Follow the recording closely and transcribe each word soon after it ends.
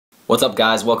What's up,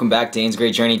 guys? Welcome back. Dane's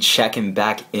Great Journey checking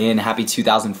back in. Happy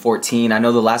 2014. I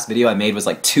know the last video I made was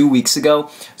like 2 weeks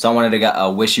ago, so I wanted to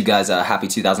wish you guys a happy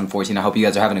 2014. I hope you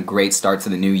guys are having a great start to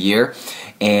the new year.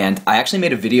 And I actually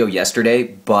made a video yesterday,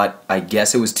 but I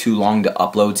guess it was too long to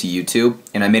upload to YouTube,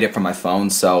 and I made it from my phone,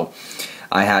 so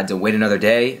I had to wait another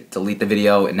day, delete the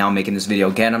video, and now I'm making this video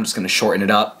again. I'm just going to shorten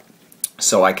it up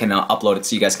so I can upload it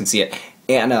so you guys can see it.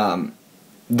 And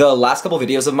the last couple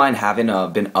videos of mine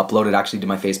haven't been uploaded actually to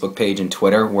my Facebook page and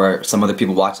Twitter, where some other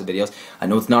people watch the videos. I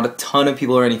know it's not a ton of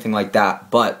people or anything like that,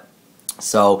 but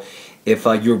so if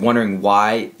you're wondering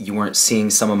why you weren't seeing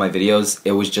some of my videos,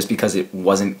 it was just because it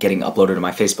wasn't getting uploaded to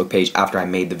my Facebook page after I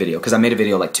made the video, because I made a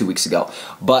video like 2 weeks ago.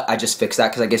 But I just fixed that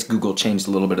because I guess Google changed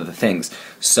a little bit of the things.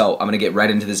 So I'm going to get right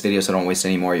into this video so I don't waste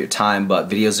any more of your time, but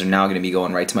videos are now going to be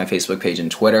going right to my Facebook page and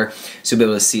Twitter, so you'll be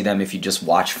able to see them if you just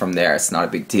watch from there. It's not a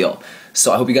big deal.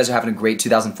 So I hope you guys are having a great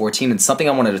 2014, and something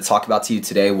I wanted to talk about to you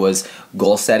today was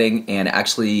goal setting and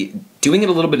actually doing it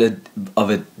a little bit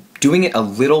doing it a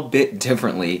little bit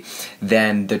differently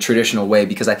than the traditional way,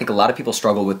 because I think a lot of people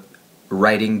struggle with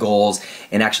writing goals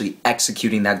and actually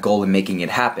executing that goal and making it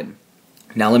happen.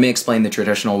 Now let me explain the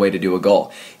traditional way to do a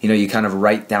goal. You know, you kind of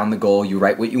write down the goal, you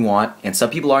write what you want, and some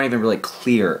people aren't even really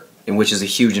clear, and which is a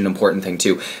huge and important thing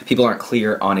too. People aren't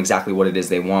clear on exactly what it is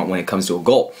they want when it comes to a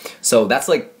goal. So that's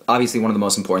like obviously one of the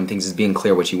most important things, is being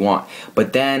clear what you want.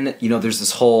 But then, you know, there's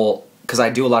this whole, because I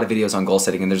do a lot of videos on goal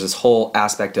setting, and there's this whole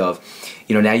aspect of,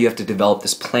 you know, now you have to develop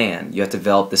this plan, you have to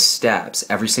develop the steps,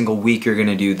 every single week you're going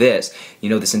to do this, you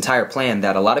know, this entire plan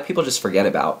that a lot of people just forget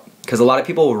about. Because a lot of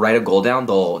people will write a goal down,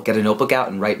 they'll get a notebook out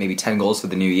and write maybe 10 goals for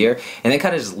the new year, and then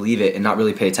kind of just leave it and not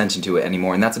really pay attention to it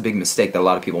anymore. And that's a big mistake that a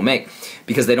lot of people make,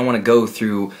 because they don't want to go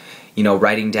through, you know,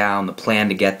 writing down the plan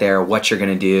to get there, what you're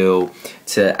going to do,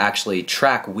 to actually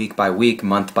track week by week,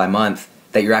 month by month,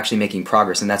 that you're actually making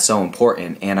progress, and that's so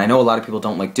important. And I know a lot of people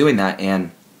don't like doing that,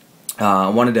 and I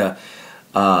wanted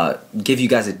to give you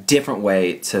guys a different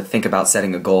way to think about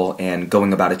setting a goal and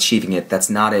going about achieving it. That's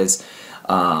not as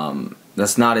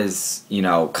you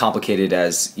know, complicated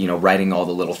as, you know, writing all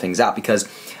the little things out, because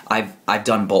I've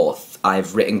done both.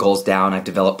 I've written goals down, I've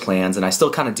developed plans, and I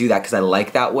still kind of do that because I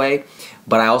like that way.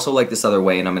 But I also like this other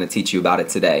way, and I'm going to teach you about it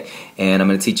today. And I'm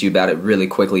going to teach you about it really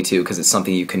quickly too, because it's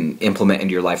something you can implement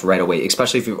into your life right away,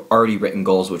 especially if you've already written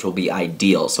goals, which will be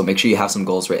ideal. So make sure you have some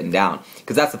goals written down,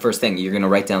 because that's the first thing. You're going to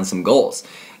write down some goals.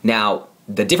 Now,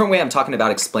 the different way I'm talking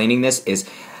about explaining this is,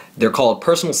 they're called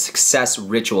personal success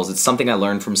rituals. It's something I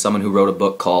learned from someone who wrote a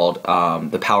book called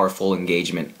The Power of Full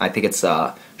Engagement. I think it's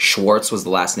Schwartz was the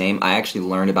last name. I actually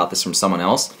learned about this from someone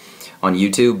else on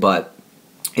YouTube, but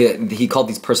he called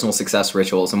these personal success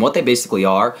rituals. And what they basically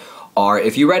are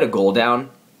if you write a goal down,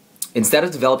 instead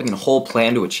of developing a whole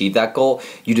plan to achieve that goal,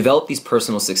 you develop these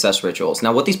personal success rituals.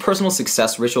 Now what these personal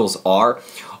success rituals are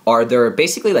they're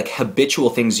basically like habitual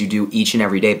things you do each and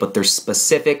every day, but they're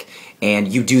specific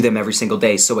and you do them every single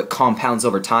day, so it compounds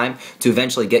over time to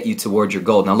eventually get you toward your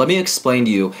goal. Now let me explain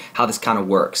to you how this kind of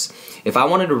works. If I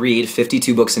wanted to read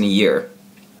 52 books in a year,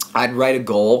 I'd write a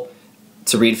goal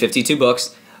to read 52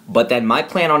 books, but then my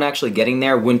plan on actually getting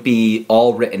there wouldn't be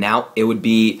all written out. It would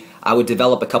be, I would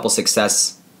develop a couple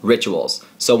success rituals.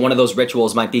 So one of those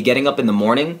rituals might be getting up in the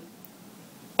morning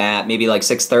at maybe like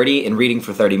 6:30 and reading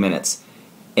for 30 minutes.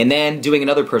 And then doing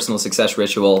another personal success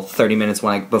ritual 30 minutes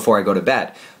before I go to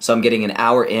bed. So I'm getting an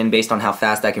hour in. Based on how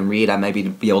fast I can read, I might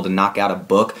be able to knock out a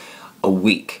book a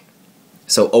week.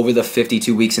 So over the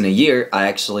 52 weeks in a year, I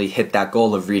actually hit that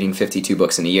goal of reading 52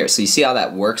 books in a year. So you see how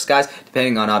that works, guys?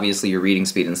 Depending on obviously your reading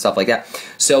speed and stuff like that.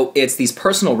 So it's these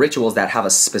personal rituals that have a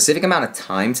specific amount of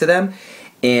time to them,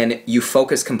 and you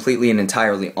focus completely and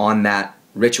entirely on that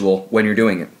ritual when you're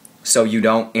doing it. So you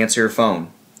don't answer your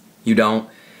phone. You don't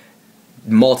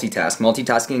multitask.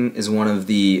 Multitasking is one of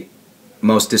the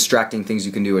most distracting things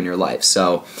you can do in your life.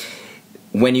 So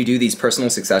when you do these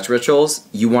personal success rituals,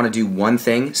 you want to do one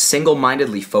thing,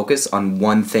 single-mindedly focus on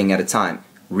one thing at a time.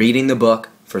 Reading the book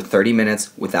for 30 minutes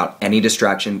without any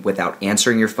distraction, without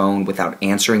answering your phone, without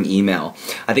answering email.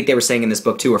 I think they were saying in this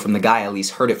book too, or from the guy I at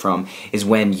least heard it from, is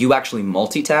when you actually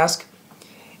multitask,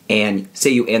 and say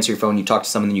you answer your phone, you talk to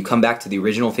someone, then you come back to the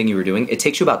original thing you were doing, it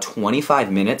takes you about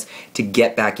 25 minutes to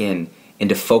get back in and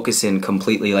to focus in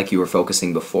completely like you were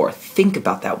focusing before. Think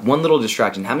about that. One little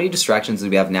distraction. How many distractions do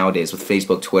we have nowadays with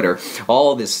Facebook, Twitter,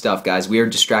 all this stuff, guys? We are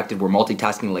distracted. We're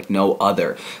multitasking like no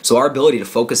other. So our ability to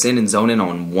focus in and zone in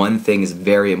on one thing is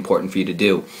very important for you to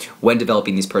do when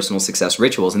developing these personal success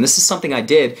rituals. And this is something I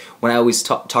did when I always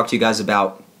talk to you guys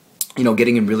about, you know,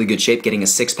 getting in really good shape, getting a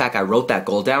six-pack. I wrote that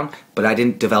goal down, but I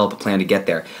didn't develop a plan to get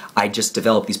there. I just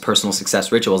developed these personal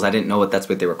success rituals. I didn't know that's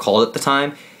what they were called at the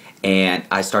time. and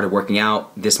I started working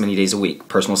out this many days a week.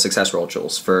 Personal success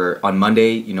rituals. On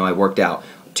Monday, you know, I worked out.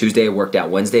 Tuesday I worked out.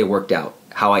 Wednesday I worked out.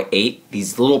 How I ate,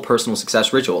 these little personal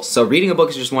success rituals. So reading a book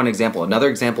is just one example. Another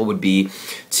example would be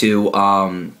to,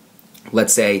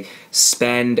 let's say,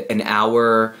 spend an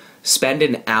hour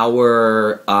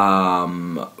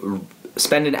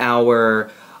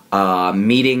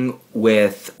meeting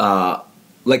with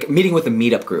meeting with a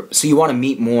meetup group. So you want to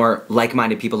meet more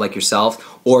like-minded people like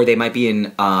yourself, or they might be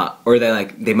in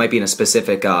they might be in a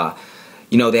specific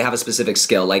you know, they have a specific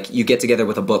skill. Like you get together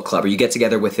with a book club, or you get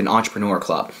together with an entrepreneur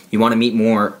club. You want to meet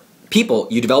more people.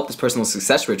 You develop this personal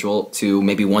success ritual to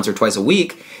maybe once or twice a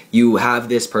week. You have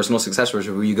this personal success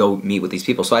ritual where you go meet with these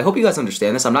people. So I hope you guys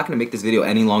understand this. I'm not going to make this video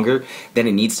any longer than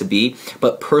it needs to be,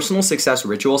 but personal success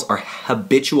rituals are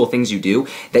habitual things you do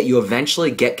that you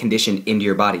eventually get conditioned into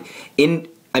your body,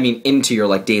 into your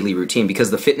like daily routine,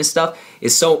 because the fitness stuff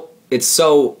is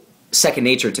so second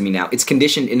nature to me now. It's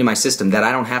conditioned into my system that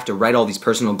I don't have to write all these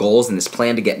personal goals and this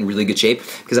plan to get in really good shape,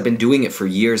 because I've been doing it for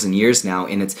years and years now,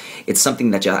 and it's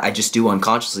something that I just do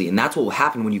unconsciously, and that's what will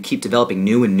happen when you keep developing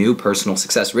new and new personal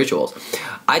success rituals.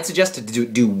 I'd suggest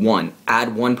to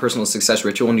add one personal success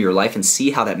ritual into your life and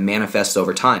see how that manifests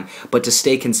over time, but to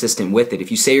stay consistent with it.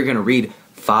 If you say you're going to read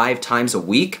 5 times a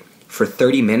week for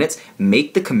 30 minutes,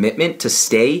 make the commitment to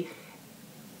stay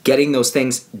getting those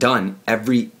things done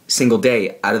every single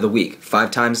day out of the week,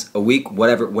 5 times a week,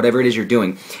 whatever it is you're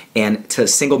doing, and to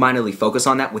single-mindedly focus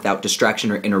on that without distraction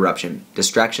or interruption.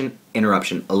 Distraction,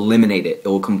 interruption, eliminate it. It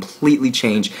will completely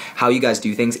change how you guys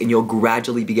do things, and you'll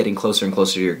gradually be getting closer and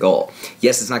closer to your goal.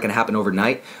 Yes, it's not going to happen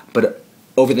overnight, but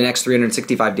over the next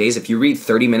 365 days, if you read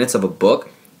 30 minutes of a book,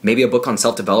 maybe a book on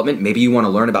self-development, maybe you want to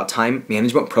learn about time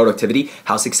management, productivity,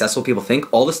 how successful people think,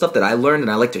 all the stuff that I learned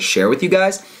and I like to share with you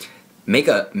guys, make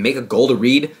a goal to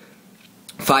read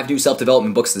 5 new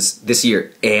self-development books this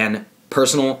year, and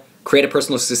create a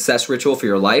personal success ritual for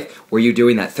your life where you're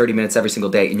doing that 30 minutes every single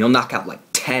day, and you'll knock out like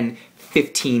 10,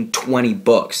 15, 20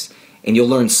 books, and you'll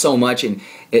learn so much, and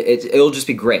it'll just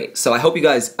be great. So I hope you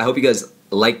guys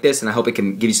like this, and I hope it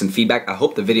can give you some feedback. I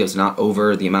hope the video is not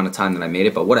over the amount of time that I made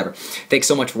it, but whatever. Thanks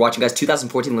so much for watching, guys.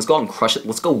 2014, let's go out and crush it.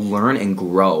 Let's go learn and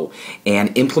grow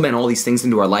and implement all these things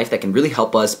into our life that can really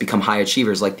help us become high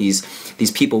achievers, like these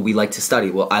people we like to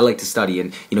study. Well, I like to study,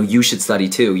 and you know, you should study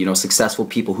too. You know, successful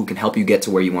people who can help you get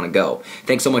to where you want to go.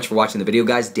 Thanks so much for watching the video,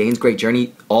 guys. Dane's Great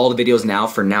Journey. All the videos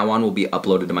from now on will be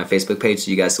uploaded to my Facebook page,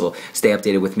 so you guys will stay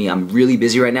updated with me. I'm really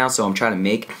busy right now, so I'm trying to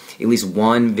make at least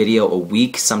 1 video a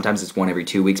week. Sometimes it's 1 every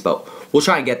 2 weeks, but we'll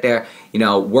try and get there. You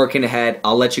know, working ahead.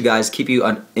 I'll let you guys, keep you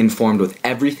informed with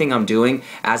everything I'm doing.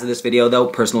 As of this video, though,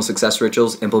 personal success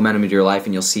rituals, implement them into your life,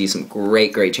 and you'll see some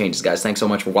great changes, guys. Thanks so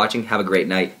much for watching. Have a great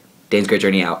night. Dane's Great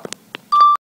Journey out.